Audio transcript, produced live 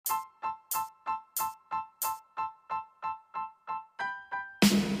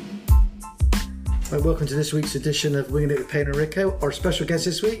Right, welcome to this week's edition of Winging It with Payner and Ricko. Our special guest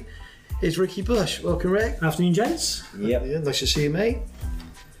this week is Ricky Bush. Welcome, Rick. Afternoon, gents. Yep. Yeah, nice to see you, mate.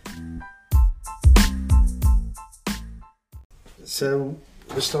 So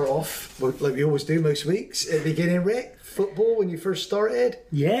we'll start off like we always do most weeks at the beginning, Rick. Football when you first started.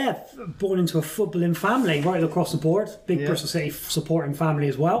 Yeah, born into a footballing family right across the board. Big Bristol City supporting family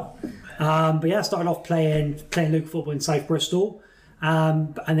as well. But yeah, started off playing local football in South Bristol.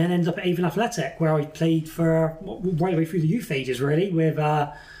 And then ended up at Avon Athletic, where I played for right away through the youth ages, really, with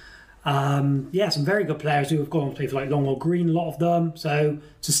some very good players who have gone on to play for like Longwell Green, a lot of them. So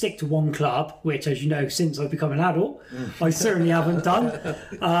to stick to one club, which, as you know, since I've become an adult, I certainly haven't done.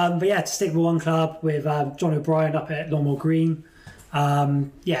 But yeah, to stick with one club with John O'Brien up at Longwell Green,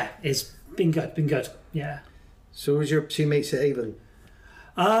 it's been good. Yeah. So who was your teammates at Avon?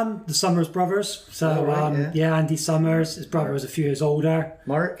 The Summers brothers. So Andy Summers, his brother was a few years older.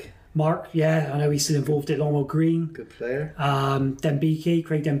 Mark, yeah, I know he's still involved at Longwell Green. Good player. Craig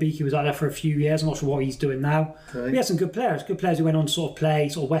Dembeke was out there for a few years. I'm not sure what he's doing now. Right. We had some good players who went on to sort of play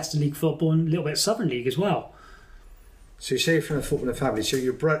sort of Western League football and a little bit of Southern League as well. So you say you're from a footballing family. So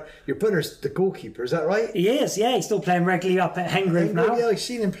your brother's the goalkeeper, is that right? He is, yeah. He's still playing regularly up at Hengrove now. Yeah, I've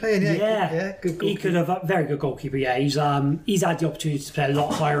seen him playing. Yeah, good goalkeeper. He could have very good goalkeeper. Yeah, he's had the opportunity to play a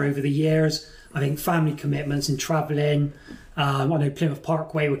lot higher over the years. I think family commitments and travelling. I know Plymouth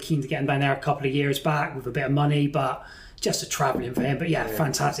Parkway were keen to get him down there a couple of years back with a bit of money, but just a travelling for him. But yeah,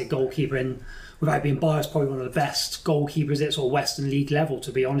 fantastic goalkeeper, and without being biased, probably one of the best goalkeepers at sort of Western League level,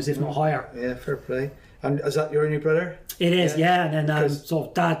 to be honest, if not higher. Yeah, fair play. And is that your only brother? It is, yeah. And then sort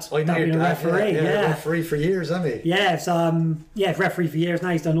of dad being a referee. Yeah, referee for years, hasn't he? Yeah, referee for years now.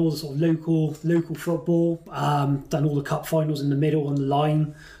 He's done all the sort of local football, done all the cup finals in the middle on the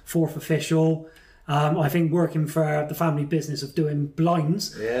line, fourth official. I think working for the family business of doing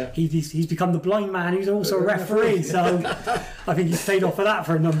blinds, he's become the blind man who's also a referee. So I think he's paid off for that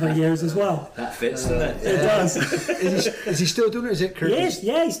for a number of years as well. That fits, doesn't it? It does. Is he still doing it? Is it Curtis?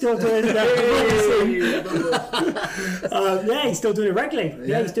 Yes, he's still doing it. He's still doing it regularly.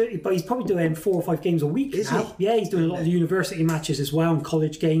 Yeah, but he's probably doing 4 or 5 games a week. Is now. he? Yeah, he's doing a lot of the university matches as well, and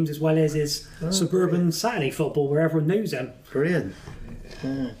college games, as well as his suburban Saturday football where everyone knows him. Brilliant.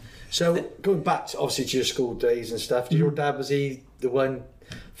 Yeah. So going back to your school days and stuff, your dad, was he the one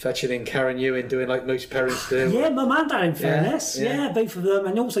fetching and carrying you and doing like most parents do? Yeah, mum and dad, in fairness. Yeah, both of them.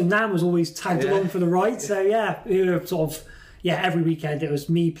 And also Nan was always tagged along for the ride. So we were sort of, every weekend it was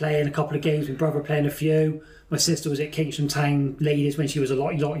me playing a couple of games, my brother playing a few. My sister was at Kingston Town Ladies when she was a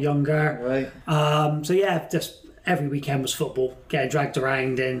lot younger. Right. Just every weekend was football, getting dragged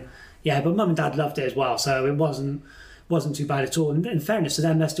around. And but mum and dad loved it as well. So it wasn't too bad at all. And in fairness to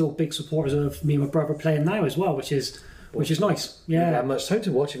them, they're still big supporters of me and my brother playing now as well, which is nice. Yeah. You don't have much time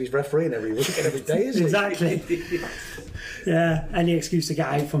to watch if he's refereeing every week and every day, is he? Exactly. Yeah. Any excuse to get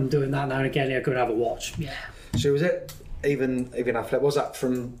out from doing that now and again, go and have a watch. Yeah. So was it even Athletic? Was that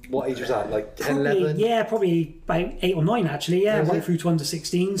from what age was that? Like 10, 11? Yeah, probably about 8 or 9 actually. Yeah, right through to under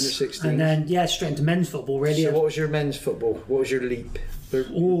 16s. And then straight into men's football really. So what was your men's football? What was your leap?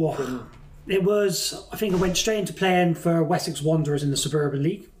 It was, I think I went straight into playing for Wessex Wanderers in the Suburban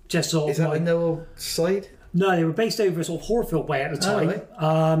League. Is that in the side? No, they were based over sort of Horfield way at the time.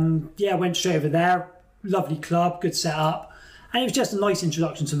 Right. I went straight over there. Lovely club, good setup. And it was just a nice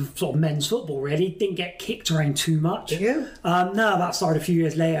introduction to sort of men's football, really. Didn't get kicked around too much. Did you? No, that started a few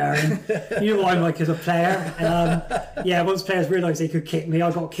years later. And you know what I'm like as a player. Once players realised they could kick me,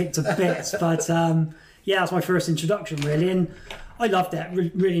 I got kicked to bits. But that's my first introduction, really. And I loved it.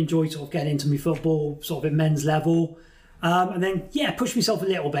 Really enjoyed sort of getting into my football, sort of at men's level. And then, pushed myself a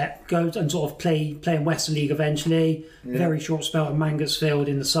little bit. Go and sort of play in Western League eventually. Yeah. Very short spell at Mangotsfield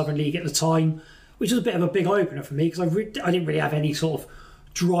in the Southern League at the time, which was a bit of a big eye-opener for me because I didn't really have any sort of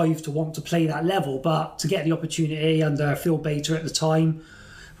drive to want to play that level. But to get the opportunity under Phil Bater at the time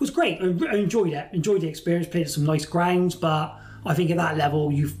was great. I enjoyed it. Enjoyed the experience. Played at some nice grounds. But I think at that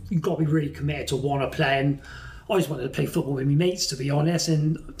level, you've got to be really committed to want to play. And I just wanted to play football with my mates, to be honest,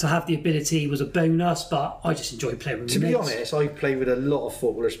 and to have the ability was a bonus, but I just enjoyed playing with my mates. To be honest, I played with a lot of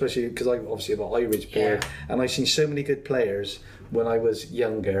footballers, especially because I'm obviously an Irish boy, and I've seen so many good players when I was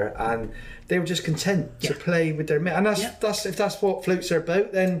younger, and they were just content to play with their mates. And that's if that's what floats their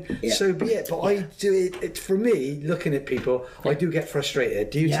boat, then so be it. But I do it for me, looking at people, I do get frustrated.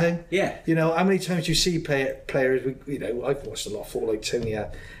 Do you, Tim? Yeah. You know, how many times you see players, I've watched a lot of football like Tony,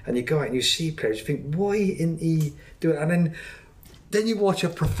 and you go out and you see players, you think, why isn't he doing it? And then you watch a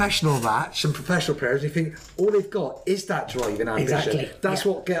professional match, some professional players, and you think all they've got is that drive and ambition. Exactly. That's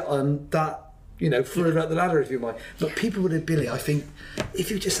what get on that further up the ladder if you might. But people with ability, I think,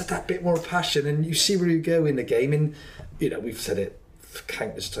 if you just had that bit more passion and you see where you go in the game, and we've said it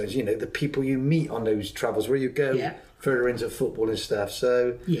countless times, the people you meet on those travels where you go further into football and stuff.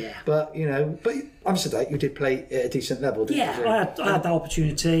 So but I'm said that you did play at a decent level, didn't you? I had that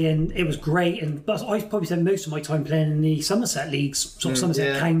opportunity and it was great. But I probably spent most of my time playing in the Somerset leagues, sort of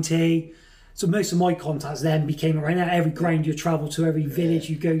Somerset County. So most of my contacts then became around that. Every ground you travel to, every village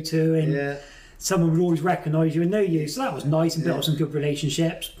you go to, and someone would always recognise you and know you. So that was nice and built up some good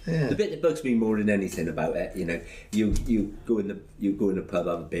relationships. Yeah. The bit that bugs me more than anything about it, you go in the pub,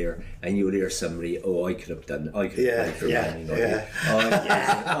 have a beer, and you'll hear somebody, I could have played for Man United.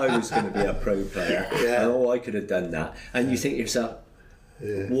 I was going to be a pro player. And, I could have done that. And you think to yourself,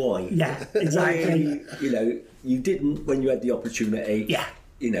 why? Yeah, exactly. You didn't when you had the opportunity. Yeah.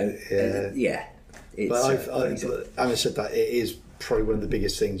 But I've said that it is probably one of the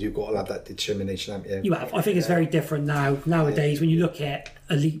biggest things. You've got to have that determination, haven't you? You have. I think it's very different nowadays when you look at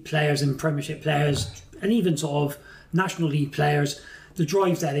elite players and Premiership players and even sort of National League players. The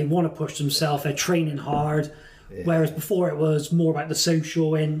drive's there. They want to push themselves. They're training hard. Whereas before it was more about the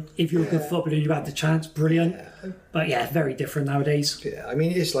social, and if you're a good footballer and you had the chance, brilliant. But very different nowadays. Yeah, I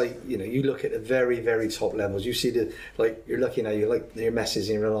mean, it's like, you look at the very, very top levels, you see you're looking at your Messi's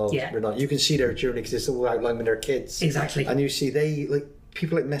and Ronaldo, you can see their journey because it's all outlined with their kids. Exactly. And you see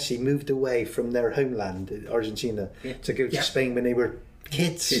people like Messi moved away from their homeland, Argentina, to go to Spain when they were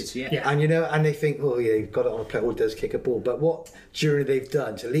kids. And and they think, you've got it on a player who does kick a ball, but what journey they've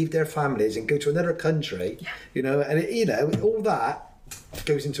done to leave their families and go to another country, and all that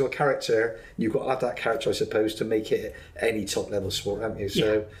goes into a character. You've got to have that character, I suppose, to make it any top level sport, haven't you?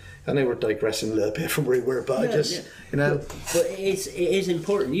 So I know we're digressing a little bit from where we were, but but it is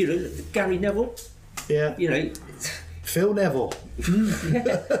important. Gary Neville, Phil Neville.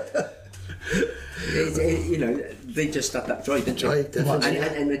 They just had that drive, didn't they?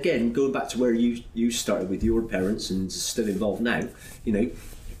 And again, going back to where you started with your parents and still involved now,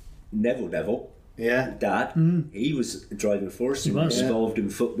 Neville, Dad, he was a driving force. He was involved in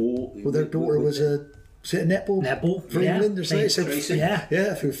football. Well, their daughter was a netball for England or something.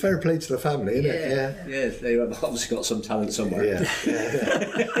 Through fair play to the family, innit? Yeah, they obviously got some talent somewhere.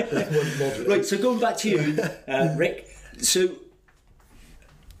 Right, so going back to you, Rick. So,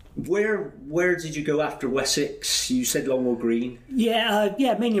 where did you go after Wessex? You said Longwell Green.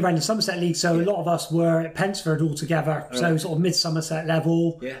 Mainly around the Somerset League. So a lot of us were at Pensford all together. So sort of mid-Somerset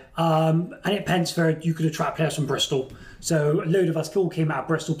level. And at Pensford, you could attract players from Bristol. So a load of us all came out of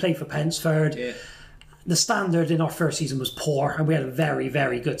Bristol, played for Pensford. The standard in our first season was poor, and we had a very,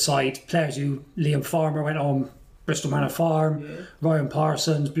 very good side. Players Liam Farmer went on Bristol Manor Farm, Ryan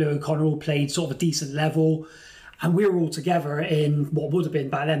Parsons, Blue O'Connor all played sort of a decent level. And we were all together in what would have been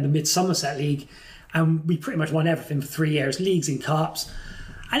back then the Mid-Somerset League. And we pretty much won everything for 3 years, leagues and cups.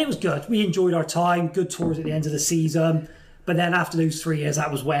 And it was good. We enjoyed our time, good tours at the end of the season. But then after those 3 years,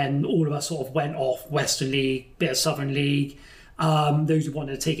 that was when all of us sort of went off. Western League, bit of Southern League. Those who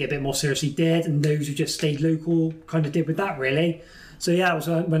wanted to take it a bit more seriously did. And those who just stayed local kind of did with that, really. So it was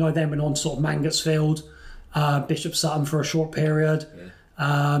when I then went on to sort of Mangotsfield, Bishop Sutton for a short period.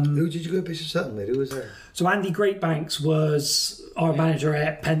 Who did you go to Bishop Sutton with? Who was there? So Andy Greatbanks was our manager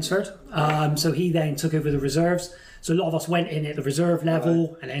at Pensford. So he then took over the reserves. So a lot of us went in at the reserve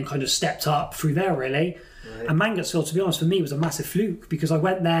level and then kind of stepped up through there, really. And Mangotsfield, to be honest, for me, was a massive fluke because I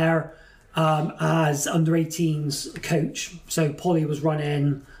went there as under-18s coach. So Polly was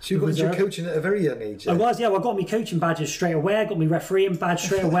running. So you got into coaching at a very young age? I was, I got me coaching badges straight away. I got me refereeing badge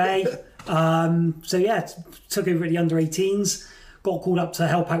straight away. Took over at the under-18s. Got called up to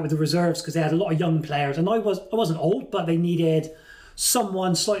help out with the reserves because they had a lot of young players, and I wasn't old, but they needed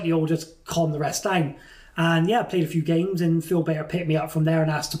someone slightly older to calm the rest down. And I played a few games, and Phil Baker picked me up from there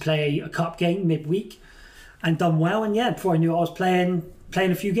and asked to play a cup game midweek, and done well. And before I knew it, I was playing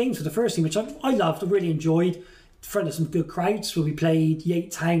a few games for the first team, which I loved. I really enjoyed. In front of some good crowds, where we played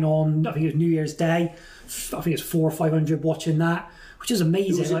Yate Town on, I think it was New Year's Day. I think it's 400 or 500 watching that, which is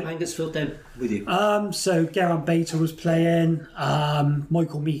amazing. Who was at Mangotsfield then with you? So Geraint Bater was playing.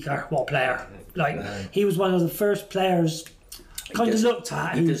 Michael Meeker, what a player! He was one of the first players kind of looked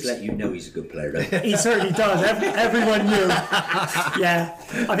at. He does let you know he's a good player, though. He certainly does. Everyone knew.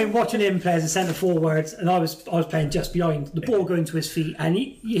 I think watching him play as a centre forward, and I was playing just behind, the ball going to his feet, and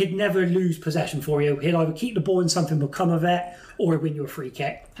he'd never lose possession for you. He'd either keep the ball and something would come of it, or he'd win you a free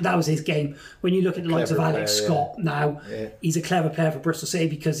kick. That was his game. When you look at the likes of Alex Scott now, he's a clever player for Bristol City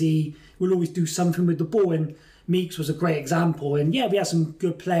because he will always do something with the ball, and Meeks was a great example. And we had some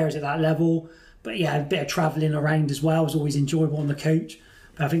good players at that level. But a bit of travelling around as well was always enjoyable on the coach.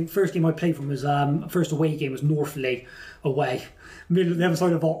 I think first game I played from was first away game was Northley away, middle the other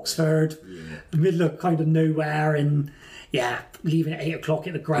side of Oxford, the middle of kind of nowhere, and leaving at 8 o'clock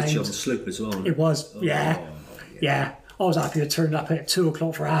at the ground. It's on the slope as well. It was, yeah. I was happy to turn up at 2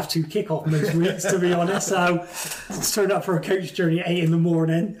 o'clock for half 2 kickoff most weeks, to be honest. So turned up for a coach journey at 8 in the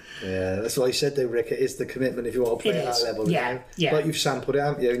morning. Yeah, that's what I said though, Rick. It is the commitment if you want to play at that level. Yeah, yeah. But you've sampled it,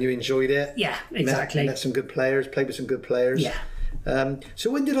 haven't you? And you enjoyed it. Yeah, exactly. Met some good players, played with some good players. Yeah.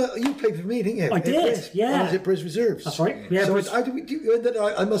 So when did you played for me, didn't you? I did, yeah. I was at Bris Reserves. That's right. Yeah. So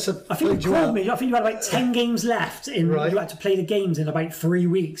I must have. I think you called me. I think you had about 10 games left. You had to play the games in about 3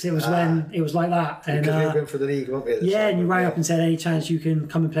 weeks. It was when it was like that. And because we were going for the league, weren't we? And you rang up and said, "Any chance you can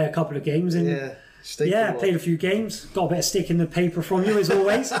come and play a couple of games?" And played a few games. Got a bit of stick in the paper from you as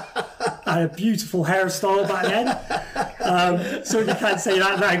always. Had a beautiful hairstyle back then. So you can't say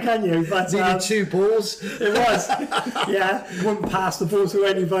that now, can you? But needed 2 balls. It was. Wouldn't pass the ball to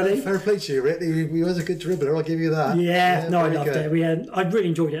anybody. Fair play to you, Rick. He was a good dribbler. I'll give you that. I loved it. I really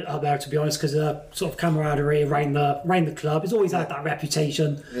enjoyed it up there, to be honest, because sort of camaraderie around the club. It's always had that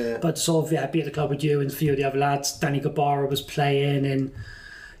reputation. Yeah. But sort of be at the club with you and a few of the other lads. Danny Gabara was playing, and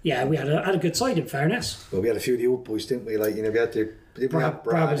we had a good side, in fairness. Well, we had a few of the old boys, didn't we? Like, we had to. Brad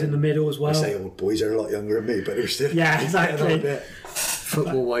was in the middle as well. I say old boys, they're a lot younger than me, but they were still. Yeah, exactly.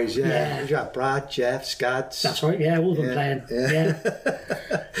 Football wise, You had Brad, Jeff, Scads. That's right, all of them playing. I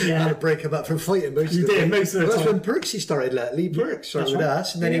had to break him up from fighting most of the time. Most of the time. That's when Perksy started, Lee Perks started with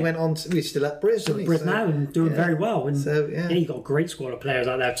us, and then he went on, we're still at Bris, now, and doing very well. And he got a great squad of players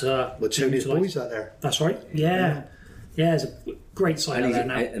out there to Tony's boys out there. That's right, it's a great side out there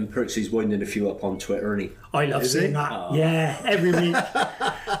now. And Perksy's winding a few up on Twitter, isn't he? I love seeing that. Oh. Yeah, every week.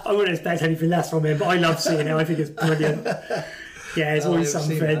 I wouldn't expect anything less from him, but I love seeing it. I think it's brilliant. Yeah, it's always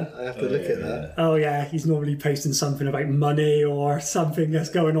something. I have to look at that. Oh yeah, he's normally posting something about money or something that's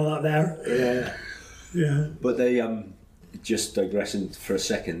going on out there. Yeah. But they just digressing for a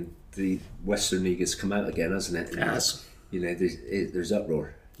second. The Western League has come out again, hasn't it? Yes. There's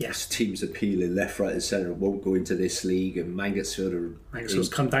uproar. Yes. Teams appealing left, right, and centre won't go into this league, and Mangotsfield's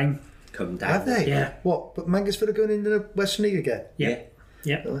come down. Have they? Yeah. What? But Mangotsfield are going into the Western League again? Yeah.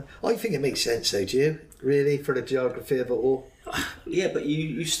 I think it makes sense, though. Do you really, for the geography of it all? Yeah, but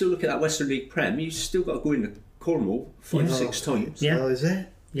you still look at that Western League Prem. You still got to go into Cornwall 5-6 times. Yeah. Oh, is it?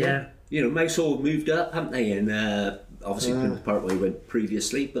 Yeah. Mousehole moved up, haven't they? And obviously Plymouth Parkway went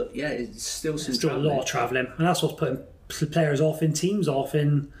previously, but it's still some a lot of travelling, and that's what's putting players off in teams off.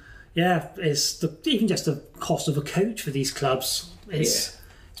 And it's even just the cost of a coach for these clubs. It's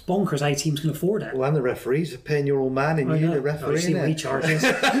bonkers how teams can afford it. Well, and the referees are paying your old man and the referee. See what he charges.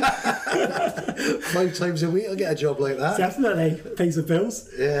 5 times a week, I'll get a job like that. Definitely pays the bills.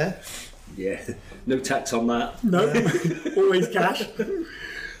 Yeah. No tax on that. No, always cash.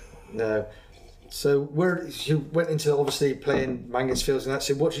 No. So you went into obviously playing Mangotsfield and that.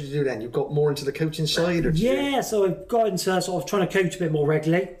 So what did you do then? You got more into the coaching side, or so I got into sort of trying to coach a bit more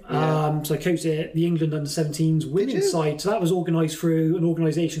regularly. So I coached the England under-17s women's side. So that was organised through an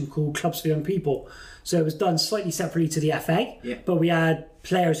organisation called Clubs for Young People. So it was done slightly separately to the FA, but we had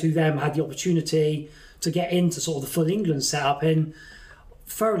players who then had the opportunity to get into sort of the full England setup, and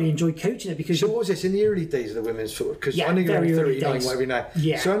thoroughly enjoyed coaching it. Because what was this in the early days of the women's football? Because I know you're only 39, whatever now.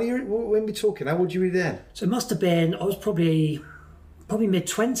 So when we talking, how old were you then? So it must have been, I was probably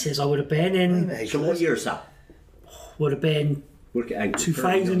mid-20s I would have been in. So what year is that? Would have been work it out.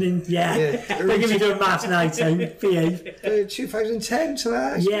 2000 and they're going to be doing maths now, PE. 2010 to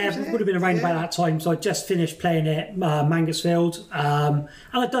that. It would have been around about that time. So I just finished playing at Mangotsfield, and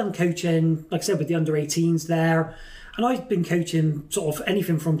I'd done coaching, like I said, with the under-18s there. And I've been coaching sort of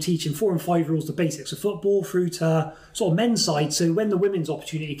anything from teaching 4 and 5 year olds the basics of football through to sort of men's side. So when the women's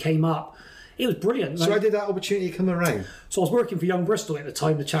opportunity came up, it was brilliant. So how did that opportunity come around? So I was working for Young Bristol at the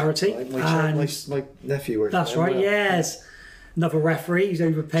time, the charity. My nephew worked. That's right. Yes. Another referee, he's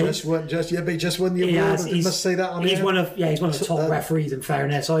overpaid. Just won the award. I must say that on he's one of the top referees. In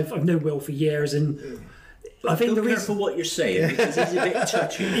fairness, I've known Will for years, and I think the reason for what you're saying, because he's a bit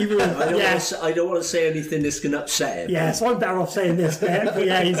touchy. I don't want to say anything that's going to upset him. Yeah, so I'm better off saying this bit.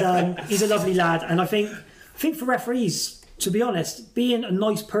 But he's a lovely lad, and I think for referees, to be honest, being a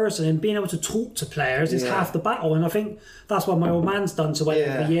nice person and being able to talk to players is half the battle. And I think that's what my old man's done to it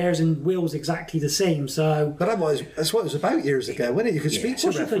over the years, and Will's exactly the same. So, but that's what it was about years ago, wasn't it? You could speak to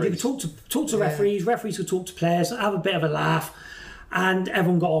referees. You could talk to referees. Referees could talk to players, have a bit of a laugh, and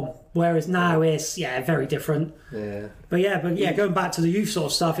everyone got on. Whereas now it's very different. But going back to the youth sort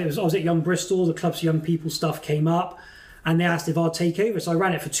of stuff, I was at Young Bristol. The Clubs for Young People stuff came up, and they asked if I'd take over. So I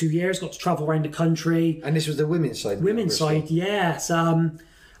ran it for 2 years, got to travel around the country. And this was the women's side? Women's side, yes. And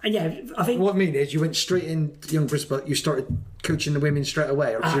yeah, I think... What I mean is you went straight in to Young Bristol, but you started coaching the women straight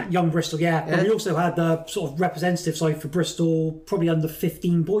away? Or Young Bristol, yeah. But we also had the sort of representative side for Bristol, probably under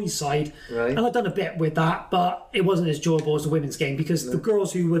 15 boys side. Right. And I'd done a bit with that, but it wasn't as enjoyable as the women's game because the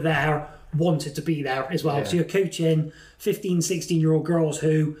girls who were there wanted to be there as well. Yeah. So you're coaching 15, 16-year-old girls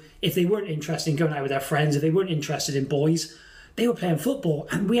who, if they weren't interested in going out with their friends, if they weren't interested in boys, they were playing football.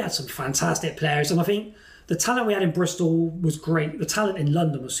 And we had some fantastic players. And I think the talent we had in Bristol was great. The talent in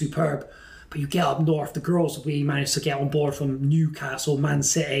London was superb. But you get up north, the girls that we managed to get on board from Newcastle, Man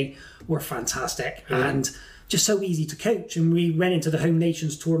City, were fantastic and just so easy to coach. And we went into the Home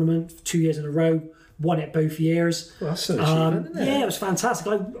Nations tournament 2 years in a row, won it both years. Well, that's an achievement, isn't it? Yeah, it was fantastic.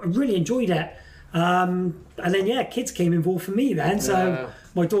 I really enjoyed it. And then, yeah, kids came involved for me then. So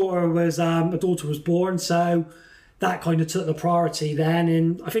my daughter was born, so that kind of took the priority then.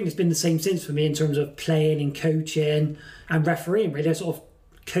 And I think it's been the same since for me in terms of playing and coaching and refereeing, really. I sort of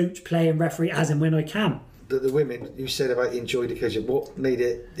coach, play and referee as and when I can. The women, you said about enjoyed the coaching. What made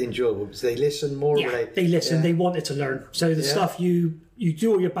it enjoyable? Did they listen more? Yeah, they listened. Yeah. They wanted to learn. So the stuff you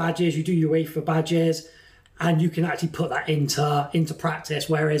do all your badges, you do your UEFA badges, and you can actually put that into practice.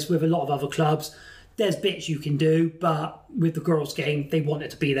 Whereas with a lot of other clubs, there's bits you can do, but with the girls' game, they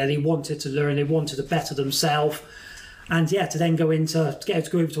wanted to be there. They wanted to learn. They wanted to better themselves. And yeah, to then go over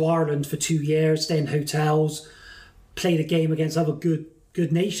to Ireland for 2 years, stay in hotels, play the game against other good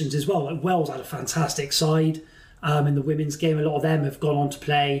nations as well. Like Wales had a fantastic side in the women's game. A lot of them have gone on to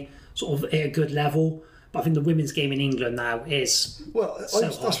play sort of at a good level. But I think the women's game in England now is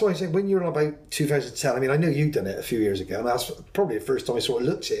that's why I say when you're on about 2010. I mean, I know you've done it a few years ago, and that's probably the first time I sort of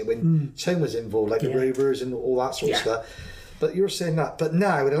looked at it when Tone was involved, like the Rovers and all that sort of stuff. But you're saying that. But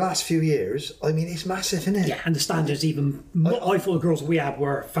now, in the last few years, I mean, it's massive, isn't it? Yeah, and the standards even... I thought the girls we had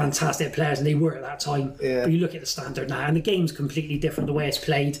were fantastic players, and they were at that time. Yeah. But you look at the standard now, and the game's completely different the way it's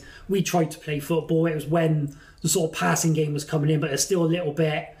played. We tried to play football. It was when the sort of passing game was coming in, but there's still a little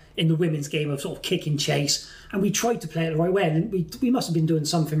bit in the women's game of sort of kick and chase. And we tried to play it the right way, and we must have been doing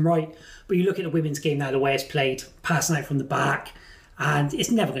something right. But you look at the women's game now, the way it's played, passing out from the back, and it's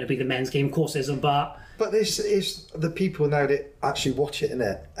never going to be the men's game, of course it isn't, but this is the people now that actually watch it,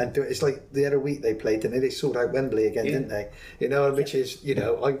 innit? And do it. It's like the other week they played, and they sold out Wembley again, didn't they? You know, which is, you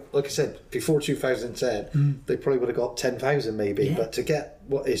know, like I said, before 2010, they probably would have got 10,000 maybe. Yeah. But to get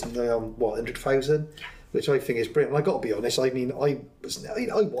what is now 100,000, which I think is brilliant. And I got to be honest. I mean, I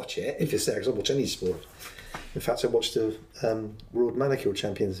watch it if it's there because I watch any sport. In fact, I watched the World Manicure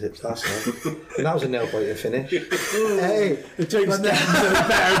Championships last night, and that was a nail-biter finish. Hey, the teams no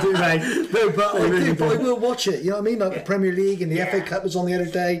better, do they? No, but I will watch it. You know what I mean? Like the Premier League and the FA Cup was on the other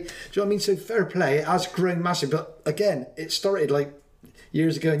day. Do you know what I mean? So fair play. It has grown massive, but again, it started like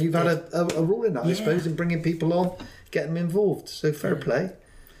years ago, and you've had a role in that, I suppose, in bringing people on, getting them involved. So fair play.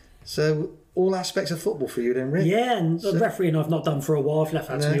 So all aspects of football for you, then, Rick. Yeah, and the refereeing I've not done for a while. I've left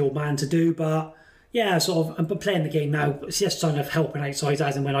that to the old man to do, but. Yeah, sort of, but playing the game now, it's just kind of helping outside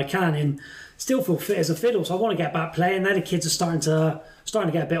as and when I can, and still feel fit as a fiddle. So I want to get back playing. Now the kids are starting to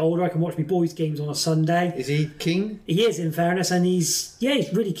get a bit older. I can watch my boys' games on a Sunday. Is he keen? He is, in fairness, and he's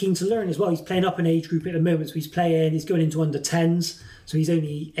really keen to learn as well. He's playing up an age group at the moment, so he's going into under 10s, so he's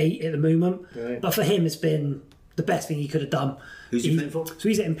only 8 at the moment. Right. But for him, it's been the best thing he could have done. Who's he playing for? So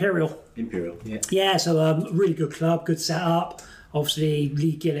he's at Imperial. Yeah. Yeah, so really good club, good setup. Obviously,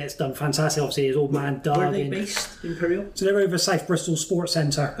 Lee Gillett's done fantastic. Obviously, his old man Doug. Where are they based, Imperial? So they're over South Bristol Sports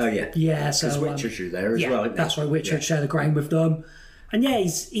Centre. Oh, yeah. Yeah, so... Because Whitchurch are there as well, that's right. Whitchurch share the ground with them. And yeah,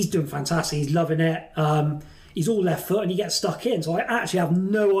 he's doing fantastic. He's loving it. He's all left foot and he gets stuck in. So I actually have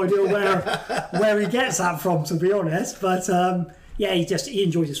no idea where he gets that from, to be honest. But yeah, he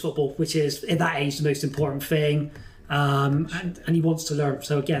enjoys his football, which is, at that age, the most important thing. And he wants to learn.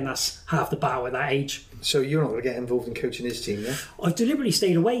 So again, that's half the battle at that age. So you're not going to get involved in coaching his team, yeah? I've deliberately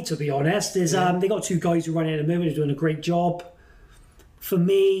stayed away, to be honest. They got 2 guys who run it at the moment, who are doing a great job. For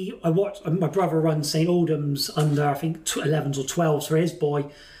me, my brother runs St Aldham's under, I think, 11s or 12s for his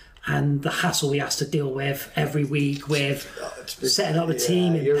boy, and the hassle he has to deal with every week with setting up a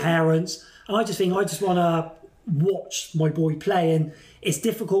team and parents. And I just want to watch my boy play, and it's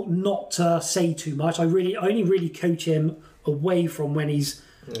difficult not to say too much. I only really coach him away from when he's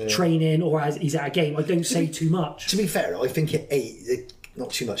training or as he's at a game. I don't say too much. To be fair, I think at 8, not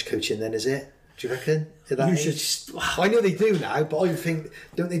too much coaching then, is it? Do you reckon? You should. I know they do now, but I think,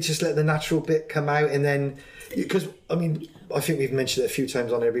 don't they just let the natural bit come out and then, because I mean, I think we've mentioned it a few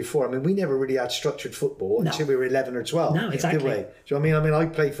times on here before. I mean, we never really had structured football until we were 11 or 12. No, exactly. Did we? Do you know what I mean? I mean, I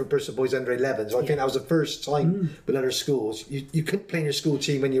played for Bristol Boys under 11, so I think that was the first time with other schools. You couldn't play in your school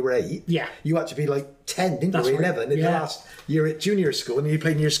team when you were 8. Yeah. You had to be like 10, didn't you? 11 in the last year at junior school, and you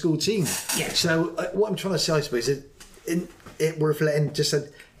played in your school team. Yeah. So what I'm trying to say, I suppose, is it worth letting just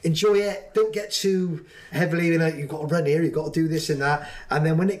enjoy it. Don't get too heavily, you've got to run here, you've got to do this and that. And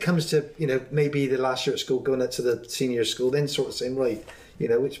then when it comes to, maybe the last year at school, going up to the senior school, then sort of saying, right,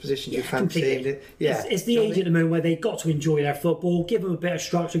 which position you fancy. Yeah, it's the age at the moment where they've got to enjoy their football, give them a bit of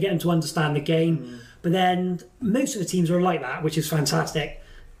structure, get them to understand the game. But then most of the teams are like that, which is fantastic.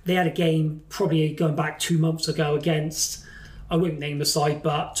 They had a game probably going back 2 months ago against, I won't name the side,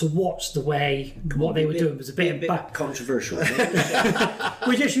 but to watch the way what they were doing was a bit controversial.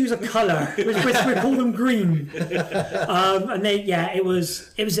 We just use a colour. We call them green. And it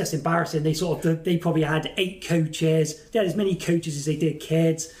was just embarrassing. They probably had 8 coaches. They had as many coaches as they did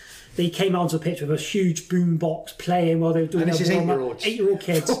kids. They came onto the pitch with a huge boom box playing while they were doing their 8-year-old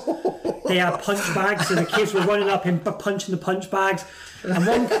kids. They had punch bags, so the kids were running up and punching the punch bags.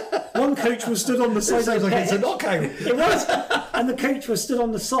 And one coach was stood on the side of the pitch. It's a knockout. It was. And the coach was stood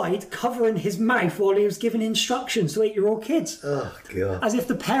on the side covering his mouth while he was giving instructions to 8-year-old kids. Oh, God. As if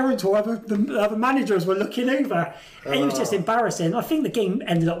the parents or the other managers were looking over. It was just embarrassing. I think the game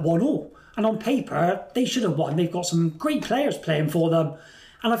ended up 1-1. And on paper, they should have won. They've got some great players playing for them.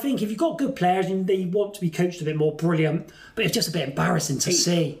 And I think if you've got good players and they want to be coached a bit more, brilliant. But it's just a bit embarrassing to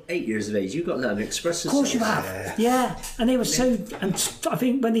see. 8 years of age, you've got to let them express themselves. Of course you have. Yeah. And they were and I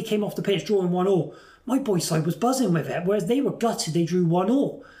think when they came off the pitch drawing 1-1, my boys' side was buzzing with it, whereas they were gutted they drew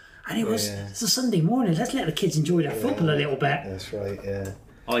 1-1. And it's a Sunday morning. Let's let the kids enjoy their football a little bit. That's right, yeah.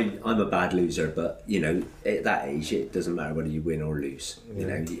 I'm a bad loser, but, at that age, it doesn't matter whether you win or lose.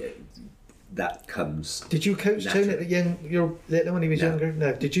 That comes. Did you coach Tone at your little when he was younger?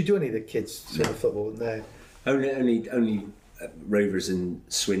 No. Did you do any of the kids sort of football? No. Only Rovers in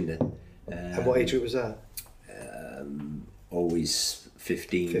Swindon. And what age group was that? Always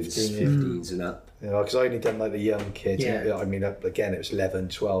 15s and up. Because I only done like the young kids. Yeah. I mean, again, it was 11,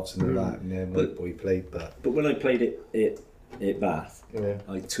 12, something like that. And my boy played, but when I played at Bath,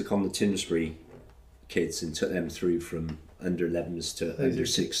 I took on the Tinsbury kids and took them through from under 11s to under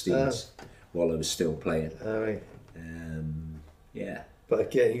 16s. While I was still playing. All right. Yeah. But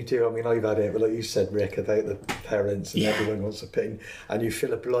again, you do. I mean, I've had it, but like you said, Rick, about the parents and everyone wants to pin, and you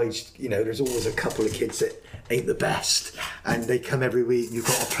feel obliged. There's always a couple of kids that ain't the best, and they come every week. And you've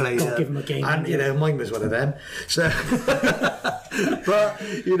got to play them. Give them a game. And mine was one of them. So, but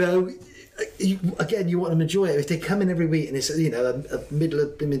you want them to enjoy it. If they come in every week and it's a middle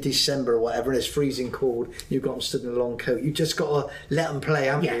of December or whatever, and it's freezing cold, you've got them stood in a long coat. You just got to let them play,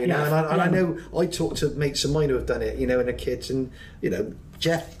 haven't you? And I know I talked to mates of mine who have done it, and the kids, and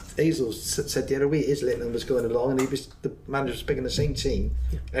Jeff Hazel said the other week his little one was going along, and the manager was picking the same team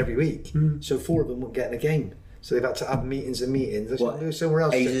every week, so 4 of them wouldn't get in a game. So they've had to have meetings and meetings. They go somewhere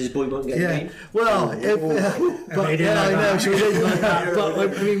else. His boy won't get a game? Well, I know. She was like that.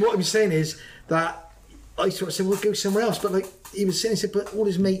 But I mean, what I'm saying is that I sort of said, we'll go somewhere else. But like he was saying, but all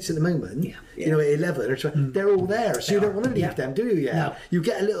his mates at the moment, at 11 or 12, they're all there. So you don't want to leave them, do you? No. You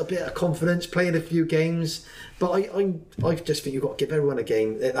get a little bit of confidence, playing a few games. But I just think you've got to give everyone a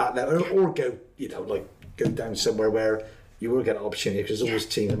game at that level, or go, go down somewhere where you will get an opportunity, because there's always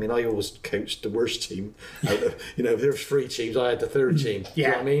teams. I mean, I always coached the worst team. If there's 3 teams, I had the 3rd team. You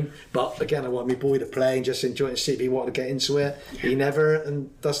know what I mean? But again, I want my boy to play and just enjoy it and see if he wanted to get into it. He never, and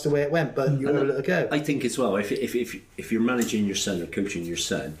that's the way it went. But you got to let it go. I think as well, if you're managing your son or coaching your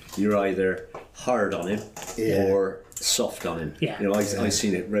son, you're either hard on him or soft on him. I've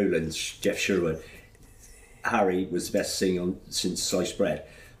seen it. Roland, Jeff Sherwood, Harry was the best thing since sliced bread.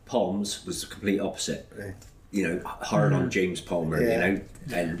 Palms was the complete opposite. Right. Hard on James Palmer, and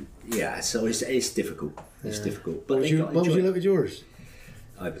so it's difficult. It's difficult. But what was you look at yours?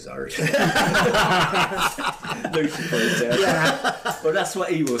 I was hard. No surprise there. But that's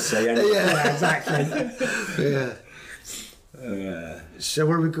what he will say. Anyway. Yeah, exactly. So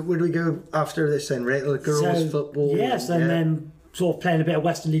where do we go after this then, right? Like girls football. Yes, and then sort of playing a bit of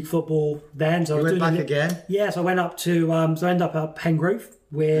Western League football. Then so you went back again. Yes, I went up to. So I ended up at Pengrove.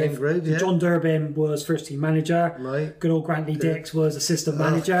 John Durbin was first team manager. Right. Good old Grantley Dix was assistant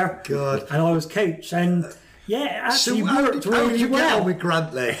manager. God. And I was coach. And actually worked really well. Get on with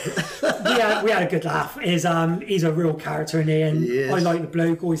Grantley? we had a good laugh. He's a real character in here, and I like the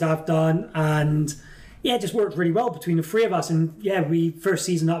bloke, always have done. And yeah, it just worked really well between the three of us. And yeah, first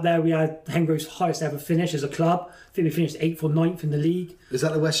season up there, we had Hengrove's highest ever finish as a club. I think we finished 8th or 9th in the league. Is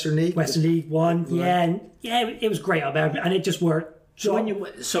that the Western League? Western League 1, yeah. And yeah, it was great up there, and it just worked. So when you,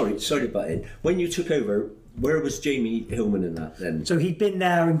 sorry about it. When you took over, where was Jamie Hillman in that then? So he'd been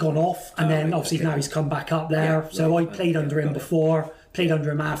there and gone off, and then obviously now he's come back up there. So I played under him before, played under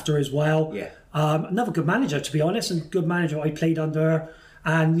him after as well. Yeah. Another good manager, to be honest, and good manager I played under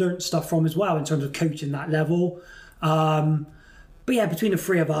and learnt stuff from as well in terms of coaching that level. But yeah, between the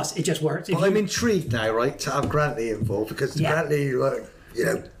three of us, it just worked. I'm intrigued now, right, to have Grantley involved, because Grantley,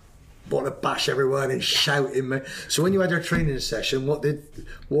 want to bash everyone and shout in me. So when you had your training session, what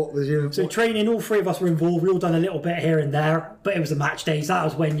was your... So training, all three of us were involved. We all done a little bit here and there, but it was the match days. That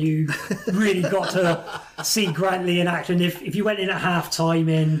was when you really got to see Grantley in action. If you went in at half time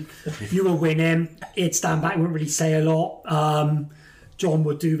and you were winning, he'd stand back and wouldn't really say a lot. John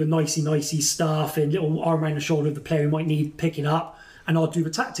would do the nicey stuff and little arm around the shoulder of the player who might need picking up, and I'd do the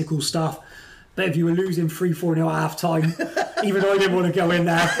tactical stuff. But if you were losing 3-4-0 at half time, even I didn't want to go in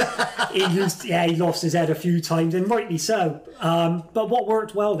there. He lost his head a few times, and rightly so. But what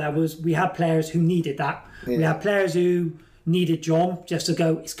worked well there was we had players who needed that. Yeah. We had players who needed John just to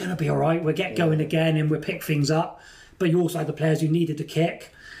go, it's going to be all right, we'll get going again and we'll pick things up. But you also had the players who needed to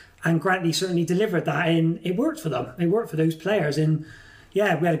kick. And Grantley certainly delivered that, and it worked for them. It worked for those players. And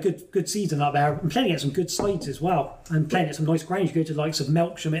yeah, we had a good season up there, and playing against some good sides as well, and playing at some nice grounds. You go to the likes of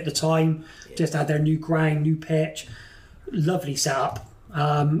Melksham at the time, just had their new ground, new pitch, lovely setup.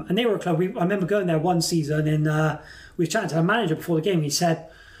 And they were a club. I remember going there one season, and we were chatting to the manager before the game. And he said,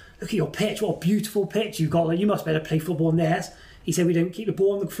 "Look at your pitch! What a beautiful pitch you've got! Like, you must be able to play football on this." He said, "We don't keep the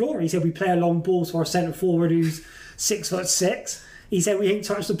ball on the floor." He said, "We play a long ball to our centre forward who's 6'6". He said, "We ain't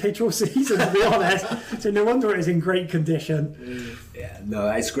touched the pitch all season, to be honest." So no wonder it is in great condition. Yeah, no,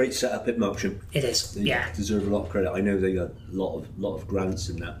 it's a great setup at Melksham. It is. They deserve a lot of credit. I know they got a lot of grants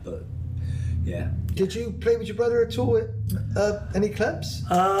in that, but yeah. Did you play with your brother at all at any clubs?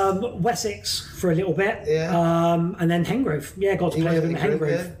 Wessex for a little bit. Yeah. And then Hengrove. Yeah, got to play with him at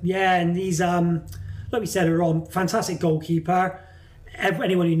Hengrove. Yeah, and he's like we said earlier on, fantastic goalkeeper.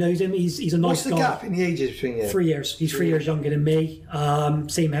 Anyone who knows him, he's a nice guy. What's the gap in the ages between you? 3 years. He's 3 years younger than me.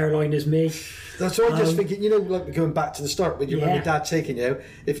 Same hairline as me. That's what I'm just thinking. Like going back to the start with your mum and dad taking you.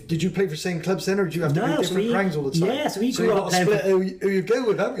 Did you play for the same clubs then, or did you have to play different ranks all the time? Yeah, so he grew up playing. Who you go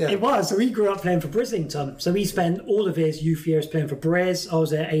with, haven't you? It was. So he grew up playing for Brislington. So he spent all of his youth years playing for Briz. I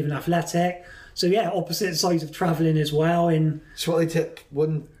was at Avon Athletic. So yeah, opposite sides of travelling as well. And so what they tip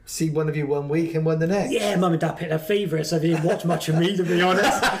see one of you one week and one the next. Yeah, mum and dad picked their favourites. So they didn't watch much of me, to be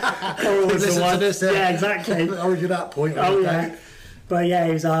honest. Yeah, exactly. Oh, you're that point. Oh yeah. But yeah,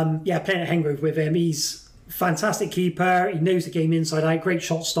 he was playing at Hengrove with him. He's a fantastic keeper. He knows the game inside out. Great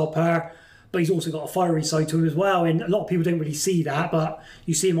shot stopper. But he's also got a fiery side to him as well. And a lot of people don't really see that. But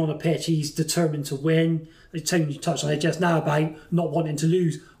you see him on the pitch. He's determined to win. Tony touched on it just now about not wanting to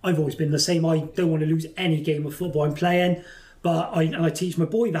lose. I've always been the same. I don't want to lose any game of football I'm playing. But I teach my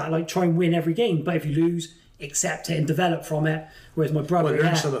boy that, like, try and win every game. But if you lose, accept it and develop from it. Whereas my brother,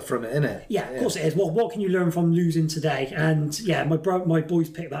 learn something from it, innit? Yeah, of course it is. Well, what can you learn from losing today? And yeah, my boys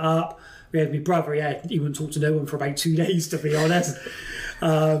picked that up. We had my brother, he wouldn't talk to no one for about 2 days, to be honest.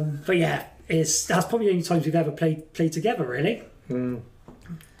 But yeah, that's probably the only times we've ever played together, really.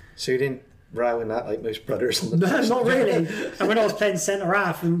 So you didn't row in that like most brothers? No, not really. And when I was playing centre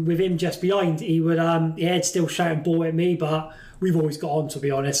half and with him just behind, he would he'd still shout and ball at me, but we've always got on, to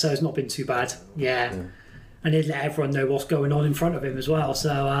be honest, so it's not been too bad. Yeah. And he'd let everyone know what's going on in front of him as well. So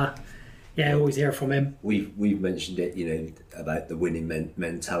I always hear from him. We've mentioned it, about the winning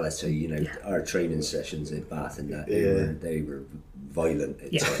mentality. Our training sessions in Bath and that they were violent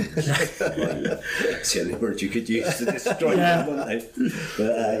at times. That's the only word you could use to describe them, weren't they?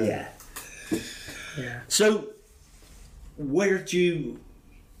 But yeah. So, where do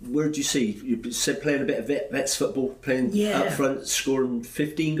you see? You said playing a bit of vets football, playing up front, scoring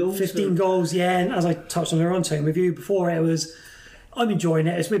 15 goals. 15 goals, yeah. And as I touched on earlier on time with you before, I'm enjoying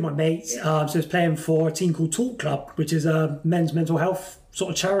it. It's with my mates. So it's playing for a team called Talk Club, which is a men's mental health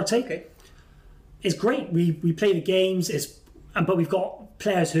sort of charity. Okay. It's great. We play the games. But we've got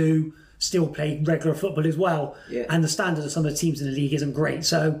players who still play regular football as well. Yeah. And the standard of some of the teams in the league isn't great.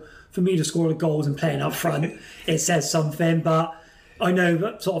 So for me to score the goals and playing up front, it says something. But I know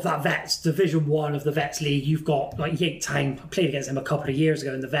that sort of that Vets, Division 1 of the Vets League, you've got like Yate Town. I played against them a couple of years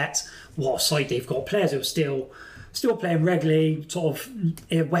ago in the Vets. What a side they've got. Players who are still playing regularly, sort of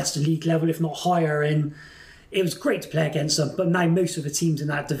at Western League level, if not higher. And it was great to play against them. But now most of the teams in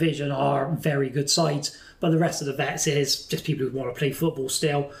that division are very good sides. But the rest of the vets is just people who want to play football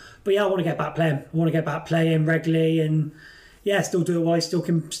still. But yeah, I want to get back playing. I want to get back playing regularly and still do it while I still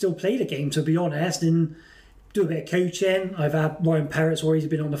can play the game, to be honest, and do a bit of coaching. I've had Ryan Perrett's already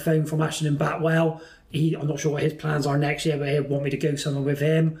been on the phone from Ashton and Batwell. I'm not sure what his plans are next year, but he'll want me to go somewhere with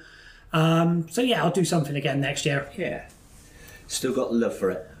him. So yeah, I'll do something again next year. Yeah. Still got love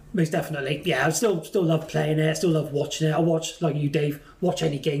for it. Most definitely. Yeah, I still love playing it. I still love watching it. I watch, like you, Dave, watch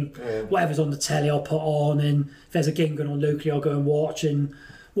any game. Yeah. Whatever's on the telly, I'll put on. And if there's a game going on locally, I'll go and watch. And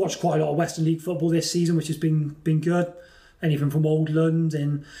watch quite a lot of Western League football this season, which has been good. Anything from Oldland.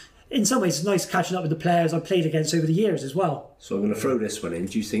 And in some ways, it's nice catching up with the players I've played against over the years as well. So I'm going to throw this one in.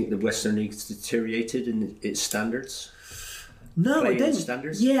 Do you think the Western League's deteriorated in its standards? No, I don't.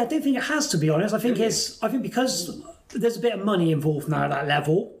 Standards? Yeah, I don't think it has, to be honest. I think because there's a bit of money involved now at that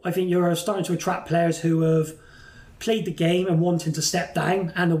level. I think you're starting to attract players who have played the game and wanting to step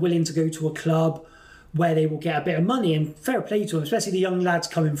down and are willing to go to a club where they will get a bit of money, and fair play to them, especially the young lads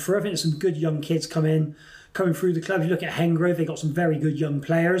coming through. I think there's some good young kids coming through the club. You look at Hengrove, they've got some very good young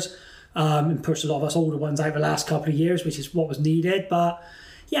players and pushed a lot of us older ones out the last couple of years, which is what was needed. But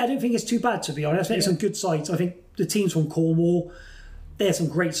yeah, I don't think it's too bad, to be honest. I think it's some good sides. I think the teams from Cornwall, there's some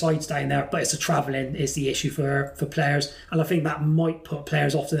great sides down there, but it's the travelling is the issue for players, and I think that might put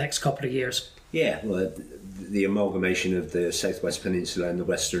players off the next couple of years. Yeah, well, the amalgamation of the South West Peninsula and the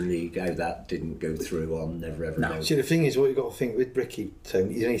Western League, how that didn't go through, I'll never ever know. See, the thing is, what you've got to think with Ricky,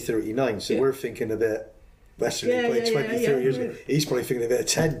 Tony, he's only 39, so we're thinking a bit Western League played 20, 30 years ago. He's probably thinking of it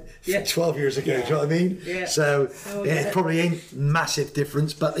 10, 12 years ago, do you know what I mean? Yeah. So it probably ain't massive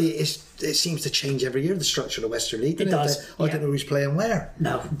difference, but it seems to change every year, the structure of the Western League. It does. I don't know who's playing where.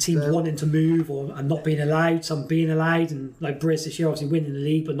 No, teams wanting to move and not being allowed, some being allowed, and like Briz this year obviously winning the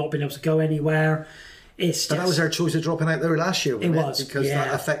league but not being able to go anywhere. But that was our choice of dropping out there last year, wasn't it? Was, because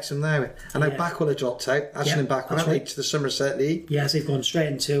that affects them now. And now Backwell have dropped out. Ashton and Backwell went to the Somerset League. Yes, they've gone straight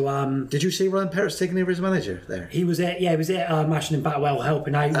into... Did you see Ryan Perrett's taking over as manager there? He was at Ashton and Backwell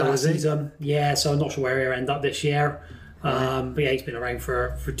helping out last season. Yeah, so I'm not sure where he'll end up this year. But yeah, he's been around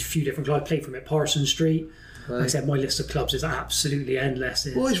for a few different clubs. I played for him at Parsons Street. Right. Like I said, my list of clubs is absolutely endless.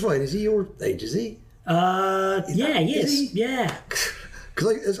 Well, he's right. Is he your age, is he? He is. Yeah.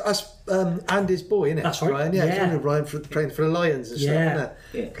 Because us and his boy, innit? That's right. Ryan, he's with Ryan playing for the Lions and stuff, innit?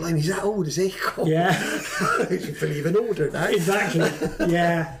 Yeah. Blimey, he's that old, is he? God. Yeah. He's been even older now. Exactly.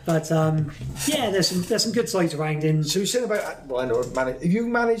 Yeah, but there's some good sides around. So you're saying about Ryan or have you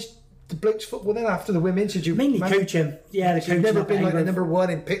managed the blokes football then after the women's? Did you mainly coach him? Yeah, the coach. You've never been like the number one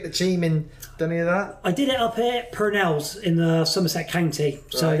and picked the team and done any of that? I did it up at Purnell's in the Somerset County.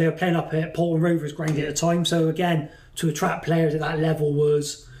 So they were playing up at Bolton Rovers ground at the time. So again, to attract players at that level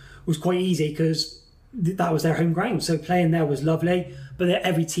was quite easy because that was their home ground. So playing there was lovely. But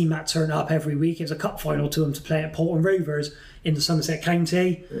every team that turned up every week, it was a cup final to them to play at Bolton Rovers in the Somerset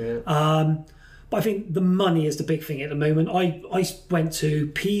County. Yeah. But I think the money is the big thing at the moment. I went to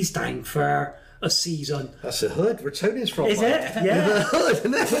Peasdown for a season. That's the hood where Tony's from. Is it? Yeah. The hood,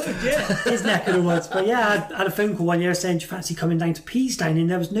 isn't it? Yeah. His neck of the woods. But yeah, I had a phone call one year saying, do you fancy coming down to Peasdown? And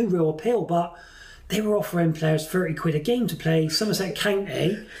there was no real appeal, but they were offering players 30 quid a game to play Somerset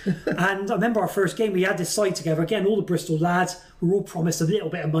County. And I remember our first game, we had this side together. Again, all the Bristol lads were all promised a little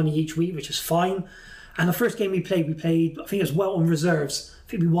bit of money each week, which is fine. And the first game we played, I think it was Welton Reserves.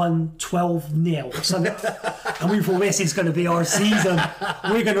 I think we won 12-0. And we thought, this is going to be our season.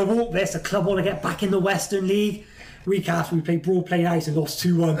 We're going to walk this. The club want to get back in the Western League. Week after, we played Broad Plain House and lost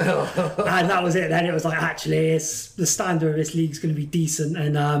 2-1. And that was it. Then it was like, actually, the standard of this league is going to be decent.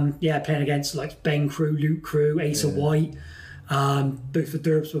 And playing against like Ben Crew, Luke Crew, Asa White. Both the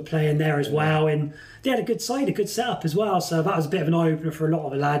Derbs were playing there as well. And they had a good side, a good setup as well. So that was a bit of an eye-opener for a lot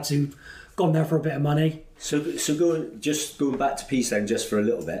of the lads who've gone there for a bit of money. So going back to Peasdown just for a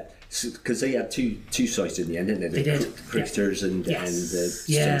little bit, because they had two sides in the end, didn't they? They did. Cricketers and the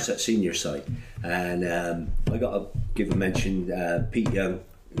Somerset senior side. And I got to give a mention, Pete Young,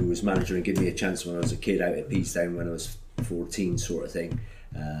 who was manager and gave me a chance when I was a kid out at Peasdown when I was 14 sort of thing,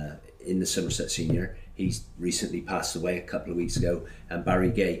 in the Somerset senior. He's recently passed away a couple of weeks ago. And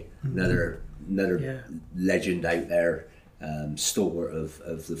Barry Gay, another legend out there, stalwart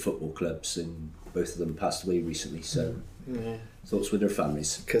of the football clubs, and both of them passed away recently. So thoughts with their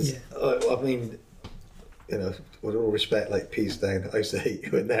families. Because I mean, you know, with all respect, like peas down, I used to hate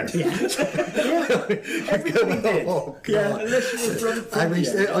you in there. Oh, God. Unless you were from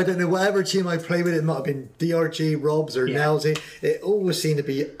I don't know, whatever team I played with, it might have been DRG, Robs or Nelsy, it always seemed to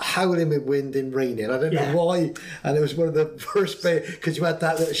be howling with wind and raining. I don't know why. And it was one of the first, because you had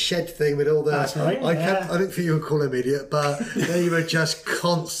that little shed thing with all the... That's right, I don't think you would call them idiot, but they were just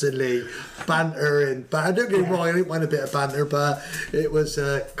constantly bantering. But I don't get wrong, I didn't want a bit of banter, but it was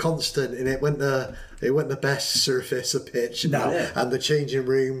constant, and it wasn't the best surface of pitch and the changing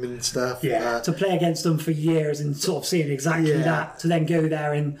room and stuff. To play against them for years and sort of seeing exactly that, to then go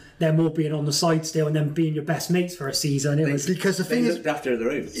there and them all being on the side still and then being your best mates for a season. It was because the thing is, looked after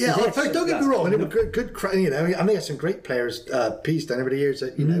their own. Yeah, don't get me wrong. And it was good. You know, I think had some great players. Peace down over the years.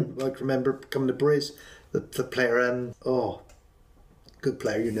 That, you know, I remember coming to Briz, the player. Good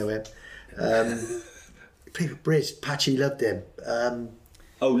player. You know him. Played for Briz. Patchy loved him.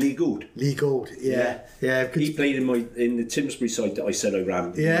 Lee Gould. Lee Gould, yeah. He played in the Timsbury side that I said I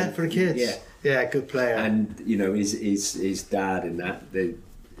ran. Yeah, for the kids. Yeah, good player. And you know his dad and that they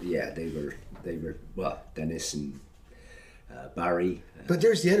were well, Dennis and Barry. But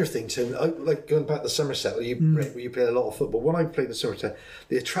there's the other thing, Tim. Like going back to Somerset, where you played a lot of football. When I played in Somerset,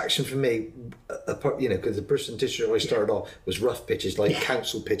 the attraction for me, apart, you know, because the Bristol district I started off was rough pitches, like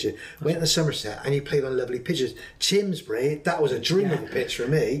council pitches. Went to Somerset and you played on lovely pitches. Timsbury, that was a dream of a pitch for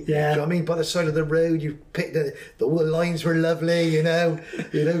me. Yeah. Do you know what I mean? By the side of the road, you picked all the lines were lovely. You know,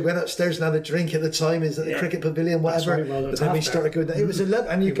 went upstairs and had a drink at the time. Is at the cricket pavilion, whatever. Right, well, but then we started going. It was a love,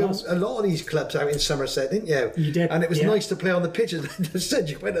 and you go a lot of these clubs out in Somerset, didn't you? You did, and it was nice to play on the pitches. Said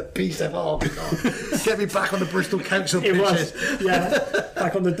you went a piece of get me back on the Bristol Council pitches.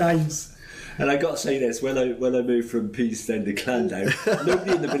 Back on the dimes. And I got to say this: when I moved from Peastown to Clandown,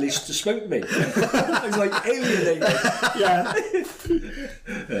 nobody in the village spoke to me. I was like alienated.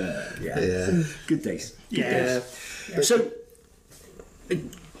 Good days. Good days. So,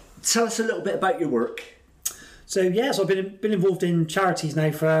 tell us a little bit about your work. So I've been involved in charities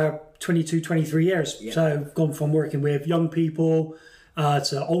now for 22, 23 years. So I've gone from working with young people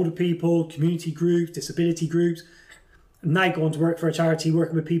to older people, community groups, disability groups, and now go on to work for a charity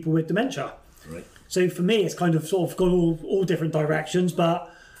working with people with dementia. Right. So for me, it's kind of sort of gone all different directions,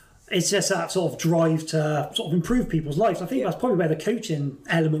 but it's just that sort of drive to sort of improve people's lives. I think that's probably where the coaching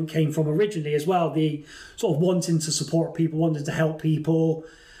element came from originally as well, the sort of wanting to support people, wanting to help people.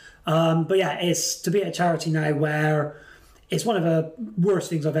 But it's to be at a charity now where it's one of the worst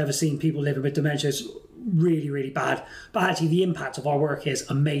things I've ever seen people living with dementia. It's really, really bad. But actually the impact of our work is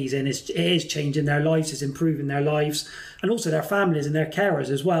amazing. It is changing their lives, it's improving their lives, and also their families and their carers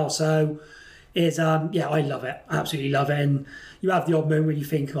as well. So it's, I love it. Absolutely love it. And you have the odd moment when you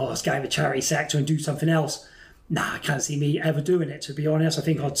think, let's get out of the charity sector and do something else. Nah, I can't see me ever doing it, to be honest. I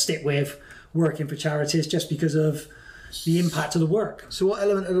think I'd stick with working for charities just because of the impact of the work. So what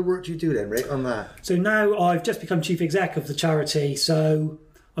element of the work do you do then, Rick, on that? So now I've just become chief exec of the charity. So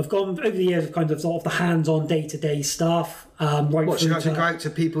I've gone over the years of kind of sort of the hands-on day-to-day stuff. So you have to go out to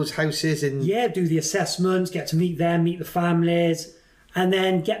people's houses and... Yeah, do the assessments, get to meet them, meet the families, and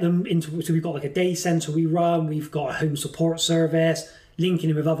then get them into... So we've got like a day centre we run, we've got a home support service, linking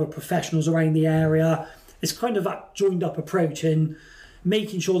in with other professionals around the area. It's kind of that joined-up approach and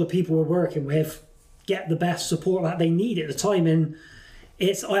making sure the people we're working with get the best support that they need at the time. And I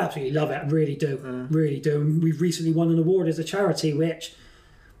absolutely love it, I really do, really do. And we've recently won an award as a charity, which...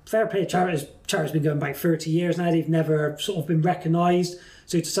 Fair Play charity's been going back 30 years now. They've never sort of been recognised.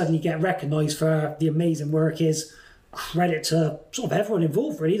 So to suddenly get recognised for the amazing work is credit to sort of everyone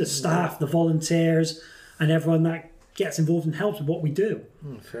involved, really. The staff, the volunteers, and everyone that gets involved and helps with what we do.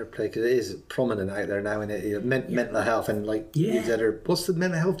 Fair play, because it is prominent out there now, in it, you know, mental health and these other... What's the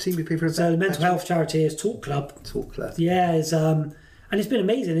mental health team we pay for? So the mental health charity is Talk Club. Talk Club. Yeah, and it's been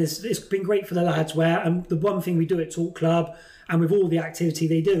amazing. It's been great for the lads where the one thing we do at Talk Club, and with all the activity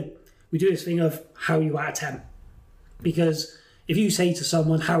they do, we do this thing of how are you out of 10? Because if you say to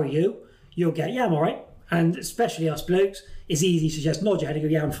someone, how are you? You'll get, I'm all right. And especially us blokes, it's easy to just nod your head and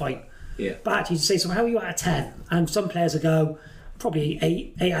go, I'm fine. Yeah. But actually to say, so how are you out of 10? And some players will go, probably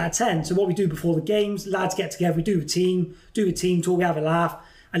 8 out of 10. So what we do before the games, lads get together, we do a team talk, we have a laugh,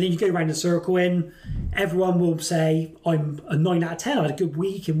 and then you go around the circle and everyone will say, I'm a 9 out of 10, I had a good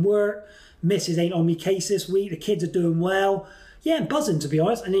week in work, missus ain't on me case this week, the kids are doing well. Yeah, I'm buzzing, to be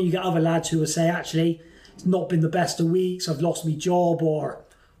honest. And then you get other lads who will say, actually, it's not been the best of weeks, I've lost my job, or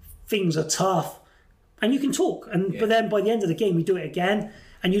things are tough. And you can talk. But then by the end of the game, we do it again.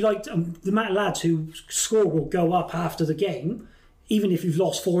 And you like the amount of lads who score will go up after the game, even if you've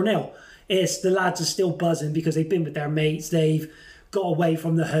lost 4-0. It's the lads are still buzzing because they've been with their mates, they've got away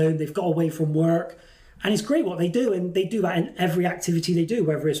from the home, they've got away from work. And it's great what they do, and they do that in every activity they do,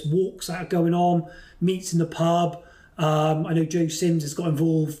 whether it's walks that are going on, meets in the pub. I know Joe Sims has got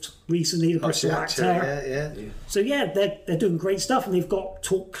involved recently, the Bristol actor. Yeah. So yeah, they're doing great stuff, and they've got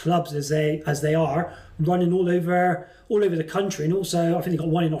talk clubs as they are running all over the country, and also I think they've got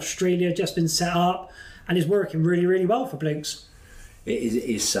one in Australia just been set up, and is working really, really well for blokes. It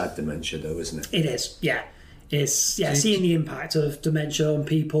is sad dementia, though, isn't it? It is, yeah. It's seeing the impact of dementia on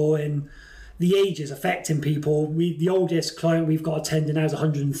people and the ages affecting people. The oldest client we've got attending now is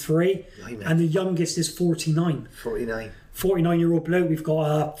 103, and the youngest is 49. 49-year-old bloke. We've got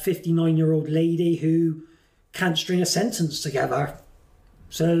a 59-year-old lady who can't string a sentence together.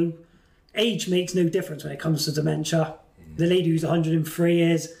 So age makes no difference when it comes to dementia. The lady who's 103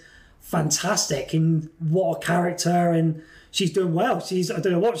 is fantastic, and what a character, and she's doing well. I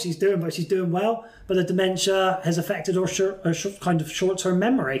don't know what she's doing, but she's doing well. But the dementia has affected her kind of short-term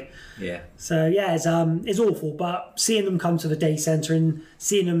memory. Yeah. So yeah, it's awful. But seeing them come to the day centre and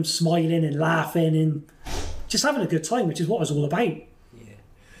seeing them smiling and laughing and just having a good time, which is what it's all about.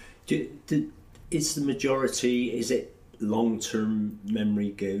 Yeah. Is the majority? Is it long-term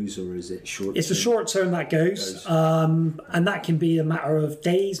memory goes, or is it short? It's the short term that goes. And that can be a matter of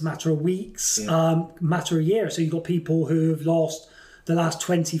days, matter of weeks, matter of years. So you've got people who have lost the last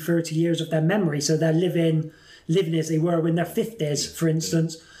 20, 30 years of their memory, so they're living as they were in their 50s, for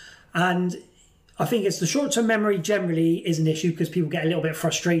instance. And I think it's the short-term memory generally is an issue because people get a little bit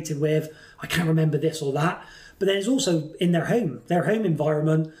frustrated with, I can't remember this or that. But then it's also in their home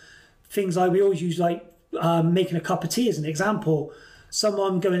environment. Things like we always use, like making a cup of tea as an example.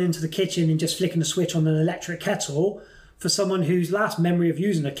 Someone going into the kitchen and just flicking a switch on an electric kettle, for someone whose last memory of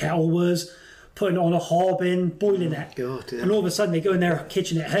using a kettle was putting it on a hob and boiling it. God, yeah. And all of a sudden they go in their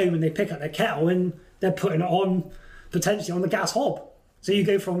kitchen at home and they pick up their kettle and they're putting it on, potentially on the gas hob. So you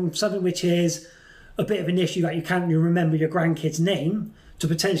go from something which is a bit of an issue that you can't remember your grandkid's name to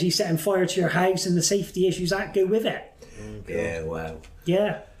potentially setting fire to your house and the safety issues that go with it. Yeah, wow.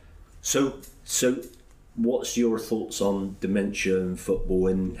 Yeah. So what's your thoughts on dementia and football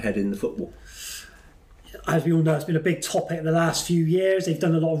and heading the football? As we all know, it's been a big topic the last few years. They've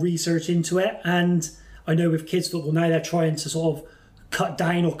done a lot of research into it, and I know with kids football now, they're trying to sort of cut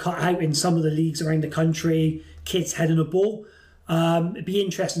down or cut out in some of the leagues around the country, kids heading a ball. It'd be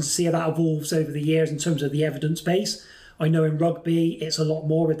interesting to see how that evolves over the years in terms of the evidence base. I know in rugby, it's a lot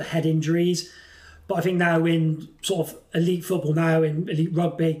more with the head injuries, but I think now in sort of elite football now, in elite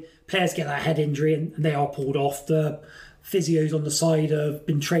rugby, players get that head injury and they are pulled off. The physios on the side have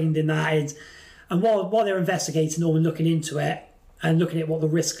been trained in that. And while they're investigating or looking into it and looking at what the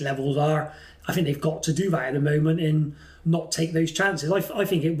risk levels are, I think they've got to do that at the moment and not take those chances. I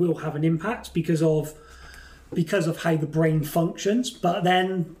think it will have an impact because of how the brain functions. But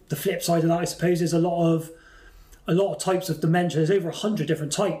then the flip side of that, I suppose, is a lot of types of dementia. There's over 100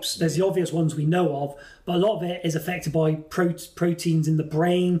 different types. There's the obvious ones we know of, but a lot of it is affected by proteins in the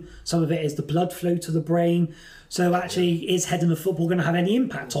brain. Some of it is the blood flow to the brain. So actually, is heading the football going to have any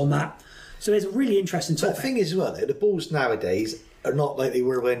impact on that? So it's a really interesting topic. But the thing is, well, the balls nowadays are not like they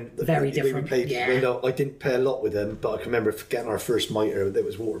were when very different. We played. Yeah. I didn't play a lot with them, but I can remember getting our first mitre that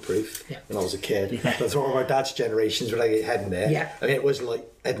was waterproof when I was a kid. Yeah. That's one of our dad's generations where they get heading there. Yeah. I mean, it was like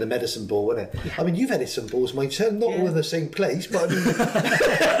heading a medicine ball, wasn't it? Yeah. I mean, you've headed some balls, mate. So not all in the same place, but I mean,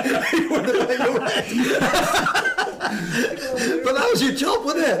 you were like your head. But that was your job,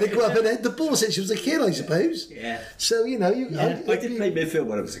 wasn't it? They go up and head the ball since you was a kid, I suppose. Yeah. So you know, I did play midfield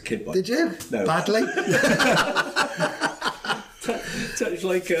when I was a kid. Did you? No. Badly. Touch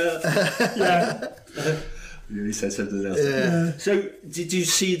like you said something else. Yeah. So did you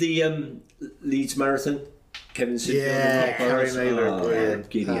see the Leeds Marathon? Kevin Sinfield and Harry Mailer,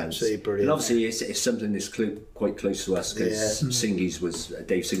 brilliant. Absolutely brilliant. And obviously it's something that's quite close to us because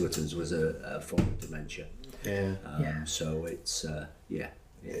Dave Singleton's was a form of dementia. So it's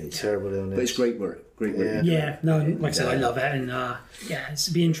it's terrible illness. But it's great work. Great work. Yeah, no, like I said, I love it, and it's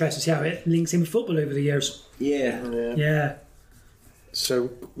be interesting to see how it links in with football over the years. Yeah. So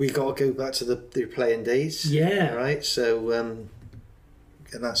we got to go back to the playing days. Yeah. All right. So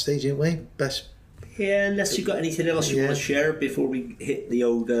at that stage, didn't we? Best. Yeah. Unless you got anything else you want to share before we hit the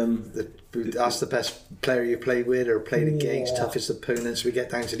old. That's the best player you played with or played against, toughest opponents. We get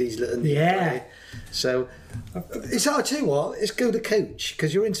down to these little. So it's hard to what. Let's go to coach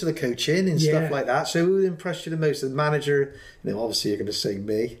because you're into the coaching and stuff like that. So who impressed you the most? The manager. Obviously you're going to say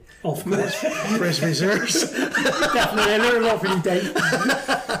me. Of course. For his reserves. Definitely. I learned a lot from you, Dave.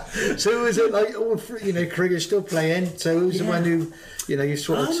 So who was it like? Krieger's still playing. So who's the one who, you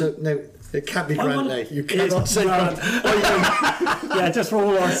sort of took? No, it can't be Brantley. You cannot say Brantley. Yeah, just for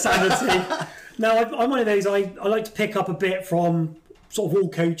all our sanity. No, I'm one of those. I like to pick up a bit from sort of all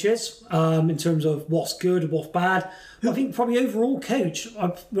coaches in terms of what's good and what's bad. I think probably overall coach.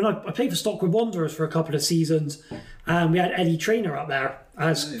 When I played for Stockwood Wanderers for a couple of seasons, and we had Eddie Traynor up there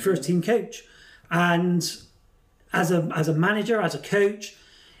as first team coach, and as a manager, as a coach,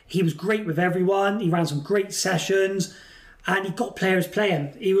 he was great with everyone. He ran some great sessions, and he got players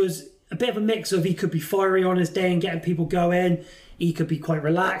playing. He was a bit of a mix of, he could be fiery on his day and getting people going. He could be quite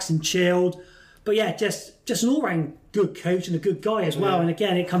relaxed and chilled. But yeah, just an all-round good coach and a good guy as well. And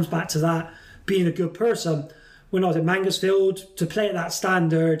again, it comes back to that being a good person. When I was at Mangersfield, to play at that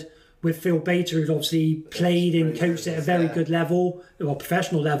standard with Phil Bater, who'd obviously played and coached at a very good level, or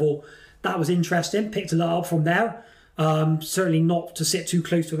professional level, that was interesting. Picked a lot up from there. Certainly not to sit too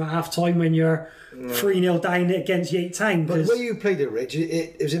close to him at half-time when you're 3-0 down against Yate Town. But when you played it, Rich,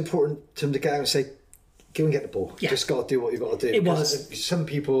 it was important to him to get out and say, go and get the ball. Yeah. Just got to do what you've got to do. It was. Some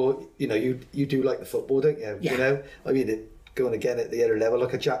people, you do like the football, don't you? Yeah. I mean, going again at the other level,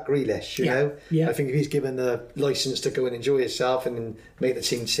 like a Jack Grealish, you know? Yeah. I think if he's given the licence to go and enjoy himself and make the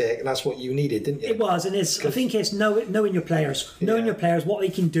team sick, and that's what you needed, didn't you? It was, and I think it's knowing your players. Knowing your players, what they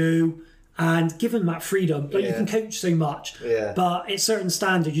can do, and give them that freedom. Like you can coach so much, but at certain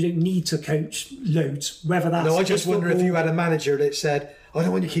standards, you don't need to coach loads. Whether that's I just wonder if you had a manager that said, I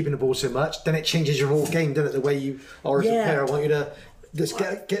don't want you keeping the ball so much, then it changes your whole game, doesn't it? The way you are as a player. I want you to just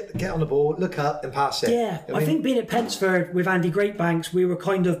get on the ball, look up and pass it. Yeah, I think being at Pensford with Andy Greatbanks, we were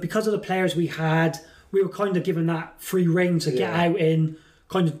kind of, because of the players we had, we were kind of given that free rein to get out and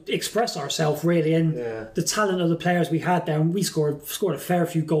kind of express ourselves really, and the talent of the players we had there, and we scored a fair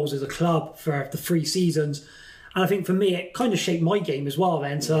few goals as a club for the 3 seasons, and I think for me it kind of shaped my game as well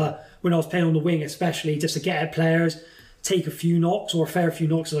then, when I was playing on the wing especially, just to get at players, take a few knocks, or a fair few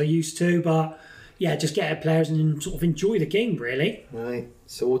knocks as I used to, but just get at players and sort of enjoy the game really. Right,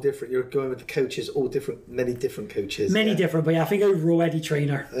 so all different, you're going with the coaches, many different coaches. Many different, but I think overall Eddie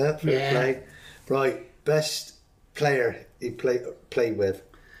Traynor. Play. Right, best player you played with?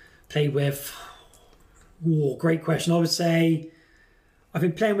 Great question. I would say I've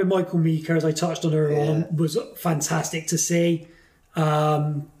been playing with Michael Meeker, as I touched on earlier on, was fantastic to see.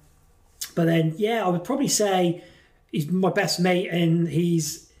 But then, I would probably say he's my best mate, and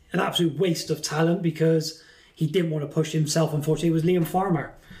he's an absolute waste of talent because he didn't want to push himself, unfortunately. It was Liam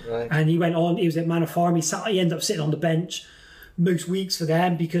Farmer. Right. And he went on, he was at Manor Farm, he ended up sitting on the bench most weeks for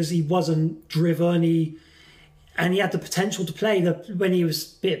them because he wasn't driven, and he had the potential to play. When he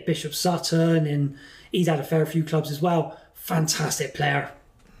was at Bishop Sutton, and he's had a fair few clubs as well. Fantastic player.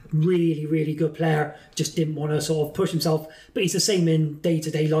 Really, really good player. Just didn't want to sort of push himself. But he's the same in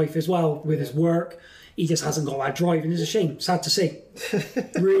day-to-day life as well with his work. He just hasn't got that drive, and it's a shame. Sad to see.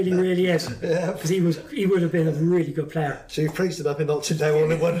 Really, really is. Because he would have been a really good player. So you praised him up and knocked him down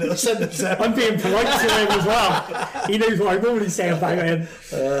all in one little sentence there. I'm being polite to him as well. He knows what I normally say about him.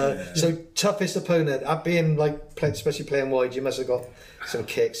 So toughest opponent, being especially playing wide, you must have got some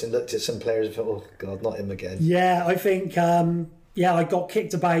kicks and looked at some players and thought, oh God, not him again. Yeah, I think I got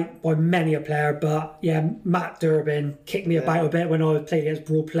kicked about by many a player, but Matt Durbin kicked me about a bit when I was playing against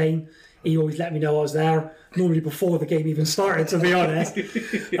Broad Plain. He always let me know I was there, normally before the game even started, to be honest.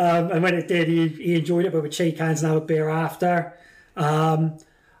 And when it did, he enjoyed it, but we'd shake hands and have a beer after.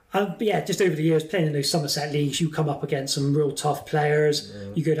 Just over the years, playing in those Somerset leagues, you come up against some real tough players.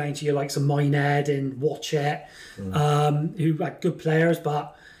 You go down to your likes of Minehead and Watchet, who had good players,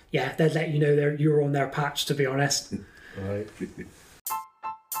 but they'd let you know you're on their patch, to be honest. Right.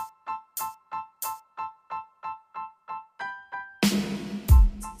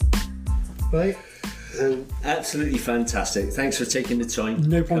 Right. Absolutely fantastic. Thanks for taking the time.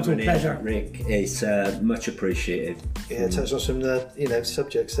 No problem, pleasure. Rick. It's much appreciated. Touch on some of the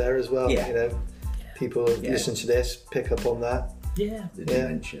subjects there as well. People listen to this, pick up on that. The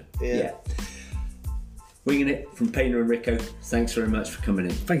dementia. Winging it from Payner and Ricko. Thanks very much for coming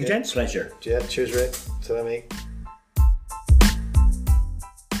in. Thank you, gents. Pleasure. Cheers, Rick. To me.